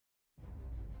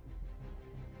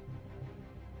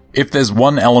If there's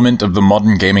one element of the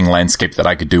modern gaming landscape that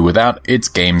I could do without, it's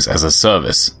games as a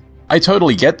service. I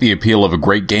totally get the appeal of a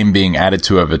great game being added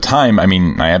to over time. I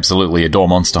mean, I absolutely adore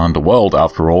Monster Hunter World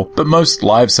after all, but most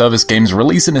live service games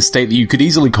release in a state that you could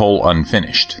easily call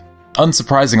unfinished.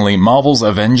 Unsurprisingly, Marvel's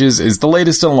Avengers is the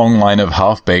latest in a long line of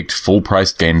half-baked,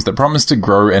 full-priced games that promise to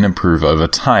grow and improve over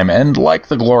time, and like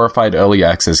the glorified early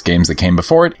access games that came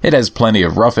before it, it has plenty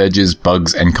of rough edges,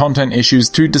 bugs, and content issues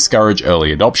to discourage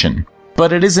early adoption.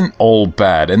 But it isn't all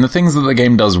bad, and the things that the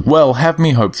game does well have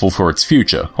me hopeful for its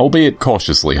future, albeit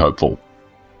cautiously hopeful.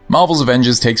 Marvel's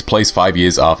Avengers takes place 5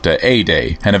 years after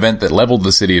A-Day, an event that leveled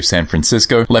the city of San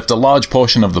Francisco, left a large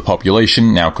portion of the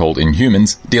population, now called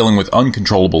Inhumans, dealing with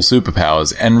uncontrollable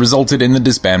superpowers, and resulted in the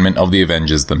disbandment of the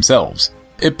Avengers themselves.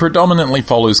 It predominantly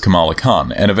follows Kamala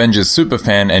Khan, an Avengers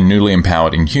superfan and newly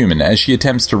empowered Inhuman, as she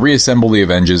attempts to reassemble the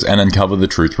Avengers and uncover the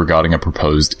truth regarding a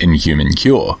proposed Inhuman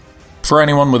cure. For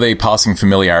anyone with a passing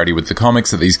familiarity with the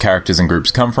comics that these characters and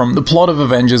groups come from, the plot of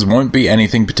Avengers won't be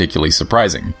anything particularly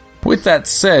surprising. With that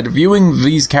said, viewing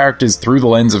these characters through the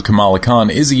lens of Kamala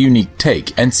Khan is a unique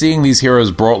take, and seeing these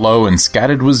heroes brought low and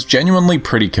scattered was genuinely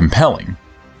pretty compelling.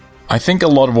 I think a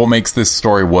lot of what makes this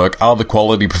story work are the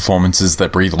quality performances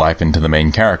that breathe life into the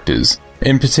main characters.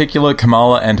 In particular,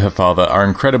 Kamala and her father are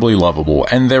incredibly lovable,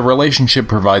 and their relationship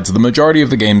provides the majority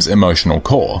of the game's emotional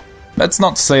core. That's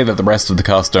not to say that the rest of the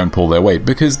cast don't pull their weight,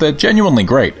 because they're genuinely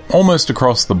great, almost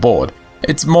across the board.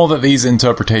 It's more that these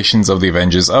interpretations of the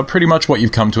Avengers are pretty much what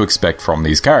you've come to expect from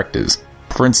these characters.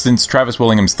 For instance, Travis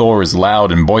Willingham's Thor is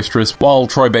loud and boisterous, while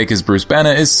Troy Baker's Bruce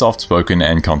Banner is soft-spoken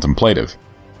and contemplative.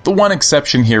 The one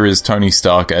exception here is Tony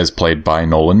Stark as played by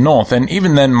Nolan North, and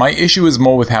even then my issue is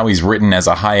more with how he's written as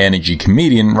a high-energy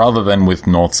comedian rather than with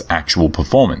North's actual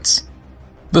performance.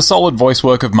 The solid voice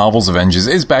work of Marvel's Avengers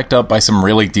is backed up by some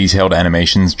really detailed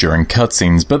animations during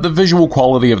cutscenes, but the visual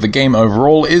quality of the game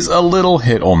overall is a little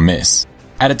hit or miss.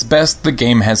 At its best, the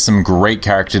game has some great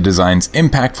character designs,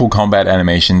 impactful combat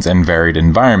animations, and varied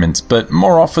environments, but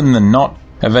more often than not,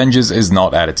 Avengers is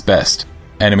not at its best.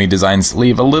 Enemy designs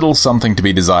leave a little something to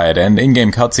be desired, and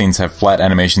in-game cutscenes have flat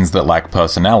animations that lack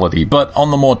personality, but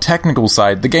on the more technical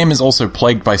side, the game is also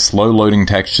plagued by slow-loading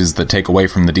textures that take away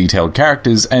from the detailed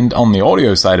characters, and on the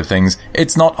audio side of things,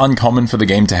 it's not uncommon for the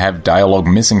game to have dialogue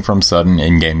missing from certain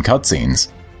in-game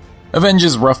cutscenes.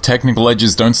 Avengers' rough technical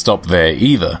edges don't stop there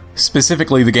either.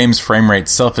 Specifically, the game's frame rate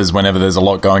suffers whenever there's a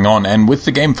lot going on, and with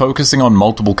the game focusing on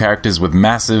multiple characters with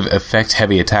massive,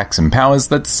 effect-heavy attacks and powers,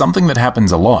 that's something that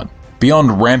happens a lot.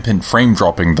 Beyond rampant frame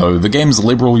dropping though, the game's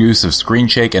liberal use of screen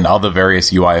shake and other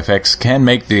various UI effects can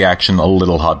make the action a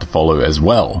little hard to follow as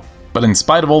well. But in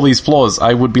spite of all these flaws,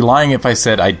 I would be lying if I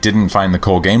said I didn't find the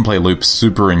core gameplay loop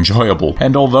super enjoyable,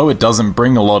 and although it doesn't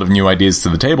bring a lot of new ideas to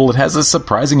the table, it has a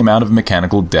surprising amount of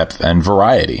mechanical depth and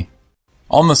variety.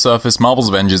 On the surface, Marvel's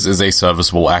Avengers is a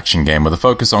serviceable action game with a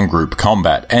focus on group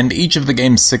combat, and each of the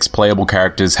game's 6 playable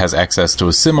characters has access to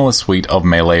a similar suite of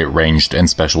melee, ranged, and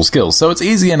special skills, so it's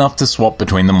easy enough to swap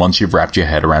between them once you've wrapped your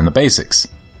head around the basics.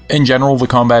 In general, the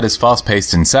combat is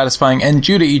fast-paced and satisfying, and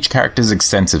due to each character's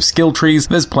extensive skill trees,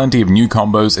 there's plenty of new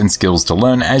combos and skills to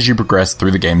learn as you progress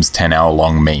through the game's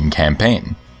 10-hour-long main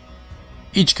campaign.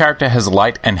 Each character has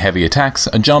light and heavy attacks,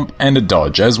 a jump, and a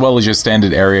dodge, as well as your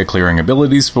standard area clearing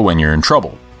abilities for when you're in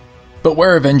trouble. But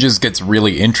where Avengers gets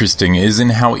really interesting is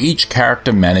in how each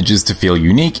character manages to feel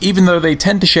unique, even though they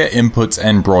tend to share inputs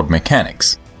and broad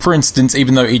mechanics. For instance,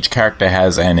 even though each character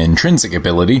has an intrinsic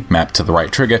ability, mapped to the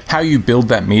right trigger, how you build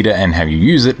that meter and how you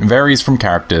use it varies from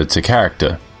character to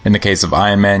character. In the case of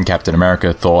Iron Man, Captain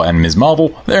America, Thor, and Ms. Marvel,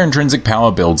 their intrinsic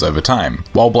power builds over time,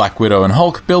 while Black Widow and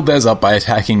Hulk build theirs up by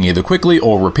attacking either quickly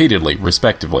or repeatedly,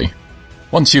 respectively.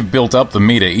 Once you've built up the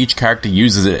meter, each character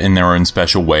uses it in their own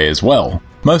special way as well.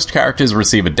 Most characters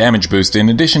receive a damage boost in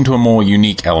addition to a more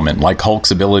unique element, like Hulk's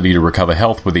ability to recover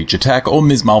health with each attack or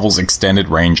Ms. Marvel's extended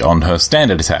range on her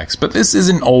standard attacks, but this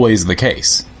isn't always the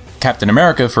case. Captain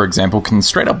America, for example, can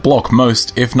straight up block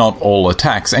most, if not all,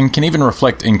 attacks, and can even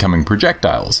reflect incoming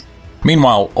projectiles.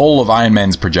 Meanwhile, all of Iron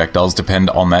Man's projectiles depend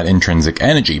on that intrinsic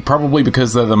energy, probably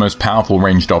because they're the most powerful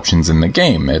ranged options in the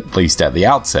game, at least at the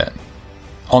outset.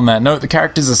 On that note, the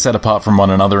characters are set apart from one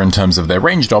another in terms of their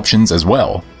ranged options as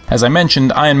well. As I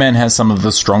mentioned, Iron Man has some of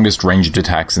the strongest ranged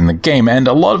attacks in the game, and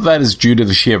a lot of that is due to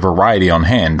the sheer variety on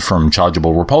hand, from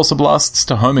chargeable repulsor blasts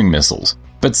to homing missiles.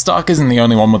 But Stark isn't the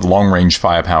only one with long-range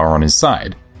firepower on his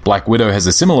side. Black Widow has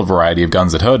a similar variety of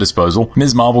guns at her disposal,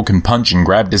 Ms. Marvel can punch and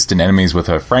grab distant enemies with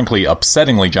her frankly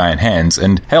upsettingly giant hands,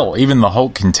 and hell, even the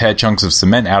Hulk can tear chunks of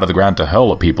cement out of the ground to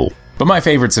hurl at people. But my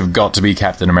favorites have got to be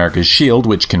Captain America's shield,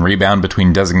 which can rebound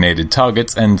between designated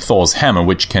targets, and Thor's hammer,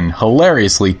 which can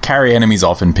hilariously carry enemies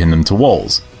off and pin them to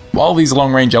walls. While these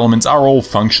long-range elements are all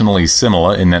functionally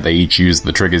similar in that they each use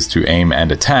the triggers to aim and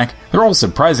attack, they're all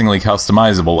surprisingly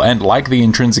customizable, and like the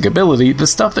intrinsic ability, the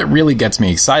stuff that really gets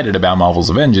me excited about Marvel's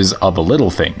Avengers are the little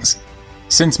things.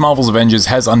 Since Marvel's Avengers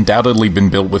has undoubtedly been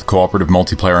built with cooperative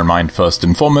multiplayer in mind first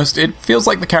and foremost, it feels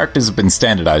like the characters have been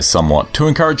standardized somewhat to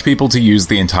encourage people to use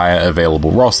the entire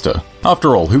available roster.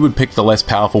 After all, who would pick the less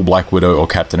powerful Black Widow or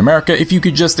Captain America if you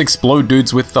could just explode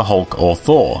dudes with the Hulk or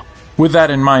Thor? With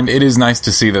that in mind, it is nice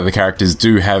to see that the characters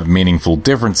do have meaningful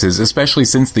differences, especially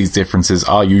since these differences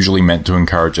are usually meant to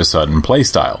encourage a certain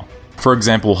playstyle. For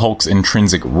example, Hulk's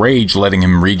intrinsic rage letting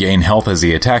him regain health as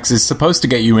he attacks is supposed to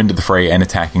get you into the fray and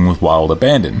attacking with wild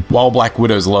abandon, while Black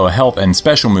Widow's lower health and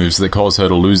special moves that cause her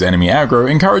to lose enemy aggro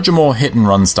encourage a more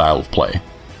hit-and-run style of play.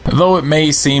 Though it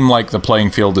may seem like the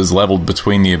playing field is leveled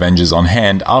between the Avengers on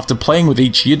hand, after playing with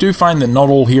each, you do find that not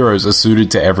all heroes are suited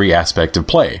to every aspect of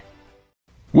play.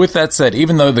 With that said,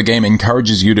 even though the game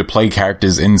encourages you to play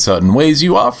characters in certain ways,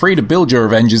 you are free to build your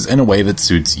Avengers in a way that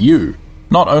suits you.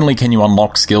 Not only can you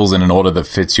unlock skills in an order that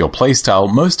fits your playstyle,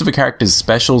 most of a character's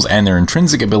specials and their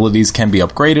intrinsic abilities can be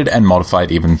upgraded and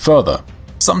modified even further.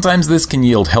 Sometimes this can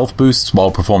yield health boosts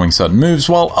while performing certain moves,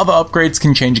 while other upgrades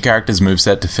can change a character's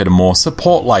moveset to fit a more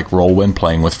support-like role when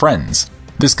playing with friends.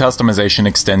 This customization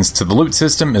extends to the loot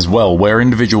system as well, where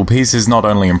individual pieces not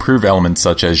only improve elements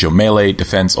such as your melee,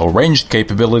 defense, or ranged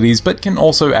capabilities, but can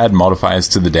also add modifiers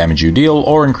to the damage you deal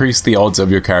or increase the odds of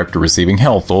your character receiving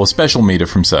health or special meter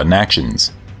from certain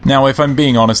actions. Now, if I'm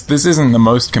being honest, this isn't the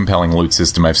most compelling loot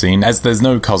system I've seen, as there's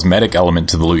no cosmetic element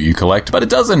to the loot you collect, but it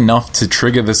does enough to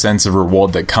trigger the sense of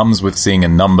reward that comes with seeing a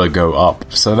number go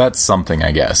up, so that's something,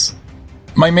 I guess.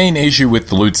 My main issue with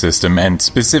the loot system, and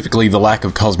specifically the lack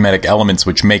of cosmetic elements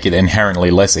which make it inherently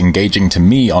less engaging to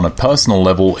me on a personal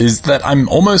level, is that I'm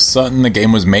almost certain the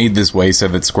game was made this way so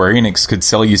that Square Enix could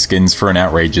sell you skins for an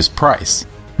outrageous price.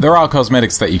 There are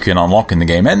cosmetics that you can unlock in the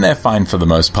game, and they're fine for the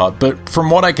most part, but from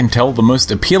what I can tell, the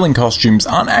most appealing costumes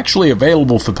aren't actually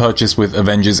available for purchase with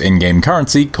Avengers in-game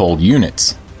currency called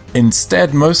units.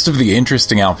 Instead, most of the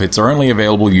interesting outfits are only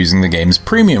available using the game's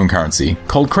premium currency,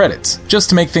 called credits, just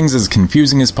to make things as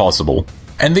confusing as possible.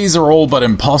 And these are all but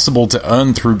impossible to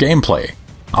earn through gameplay.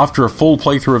 After a full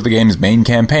playthrough of the game's main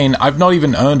campaign, I've not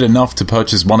even earned enough to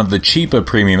purchase one of the cheaper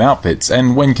premium outfits,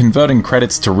 and when converting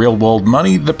credits to real-world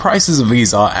money, the prices of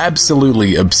these are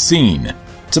absolutely obscene.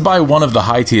 To buy one of the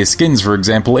high-tier skins, for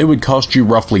example, it would cost you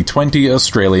roughly $20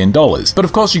 Australian. But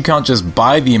of course you can't just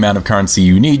buy the amount of currency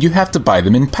you need, you have to buy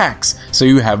them in packs, so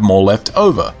you have more left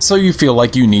over. So you feel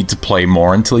like you need to play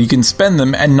more until you can spend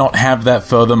them and not have that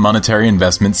further monetary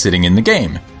investment sitting in the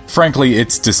game. Frankly,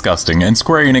 it's disgusting, and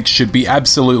Square Enix should be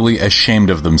absolutely ashamed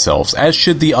of themselves, as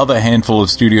should the other handful of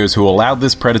studios who allowed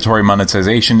this predatory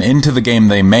monetization into the game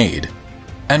they made.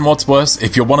 And what's worse,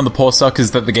 if you're one of the poor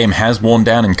suckers that the game has worn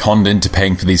down and conned into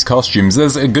paying for these costumes,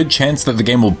 there's a good chance that the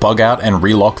game will bug out and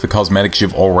relock the cosmetics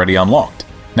you've already unlocked.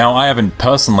 Now, I haven't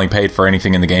personally paid for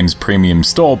anything in the game's premium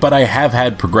store, but I have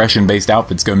had progression-based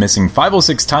outfits go missing 5 or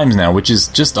 6 times now, which is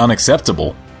just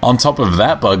unacceptable. On top of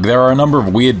that bug, there are a number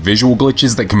of weird visual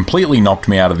glitches that completely knocked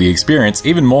me out of the experience,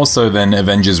 even more so than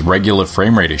Avengers' regular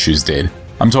framerate issues did.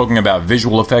 I'm talking about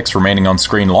visual effects remaining on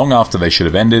screen long after they should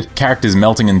have ended, characters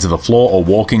melting into the floor or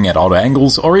walking at odd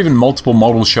angles, or even multiple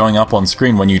models showing up on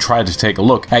screen when you try to take a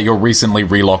look at your recently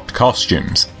relocked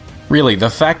costumes. Really, the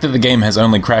fact that the game has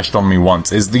only crashed on me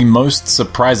once is the most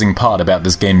surprising part about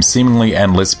this game's seemingly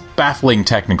endless, baffling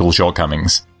technical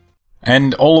shortcomings.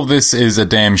 And all of this is a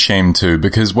damn shame too,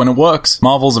 because when it works,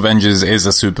 Marvel's Avengers is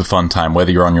a super fun time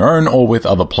whether you're on your own or with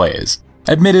other players.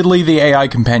 Admittedly, the AI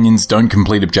companions don't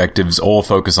complete objectives or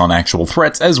focus on actual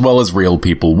threats as well as real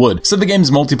people would, so the game's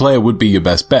multiplayer would be your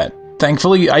best bet.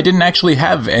 Thankfully, I didn't actually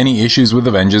have any issues with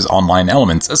Avengers' online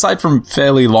elements, aside from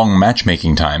fairly long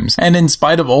matchmaking times, and in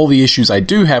spite of all the issues I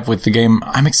do have with the game,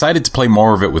 I'm excited to play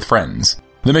more of it with friends.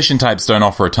 The mission types don't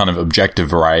offer a ton of objective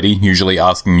variety, usually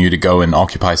asking you to go and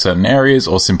occupy certain areas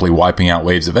or simply wiping out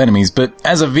waves of enemies, but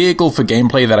as a vehicle for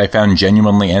gameplay that I found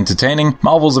genuinely entertaining,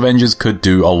 Marvel's Avengers could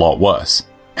do a lot worse.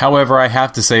 However, I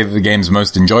have to say that the game's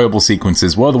most enjoyable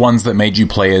sequences were the ones that made you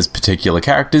play as particular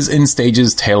characters in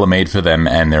stages tailor-made for them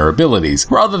and their abilities,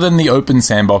 rather than the open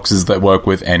sandboxes that work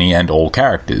with any and all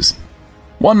characters.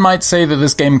 One might say that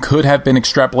this game could have been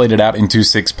extrapolated out into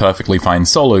 6 perfectly fine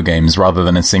solo games rather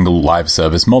than a single live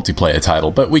service multiplayer title,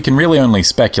 but we can really only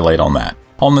speculate on that.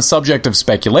 On the subject of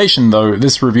speculation though,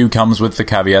 this review comes with the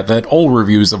caveat that all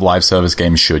reviews of live service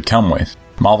games should come with.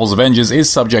 Marvel's Avengers is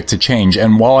subject to change,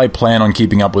 and while I plan on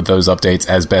keeping up with those updates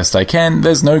as best I can,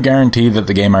 there's no guarantee that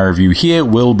the game I review here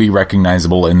will be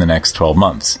recognizable in the next 12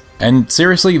 months. And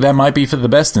seriously, that might be for the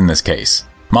best in this case.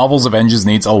 Marvel's Avengers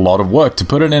needs a lot of work to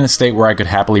put it in a state where I could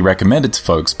happily recommend it to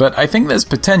folks, but I think there's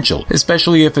potential,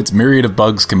 especially if its myriad of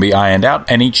bugs can be ironed out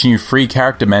and each new free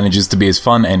character manages to be as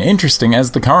fun and interesting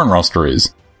as the current roster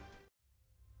is.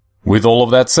 With all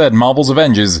of that said, Marvel's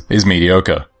Avengers is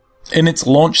mediocre. In its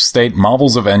launch state,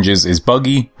 Marvel's Avengers is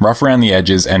buggy, rough around the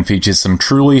edges, and features some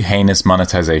truly heinous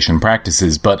monetization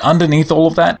practices, but underneath all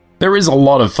of that, there is a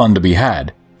lot of fun to be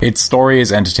had. Its story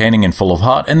is entertaining and full of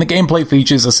heart, and the gameplay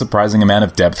features a surprising amount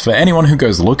of depth for anyone who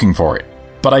goes looking for it.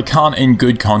 But I can't in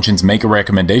good conscience make a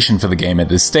recommendation for the game at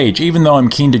this stage, even though I'm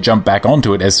keen to jump back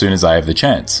onto it as soon as I have the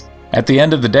chance. At the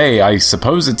end of the day, I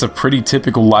suppose it's a pretty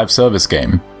typical live service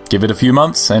game. Give it a few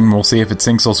months, and we'll see if it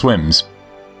sinks or swims.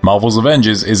 Marvel's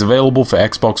Avengers is available for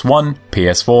Xbox One,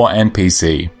 PS4, and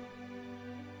PC.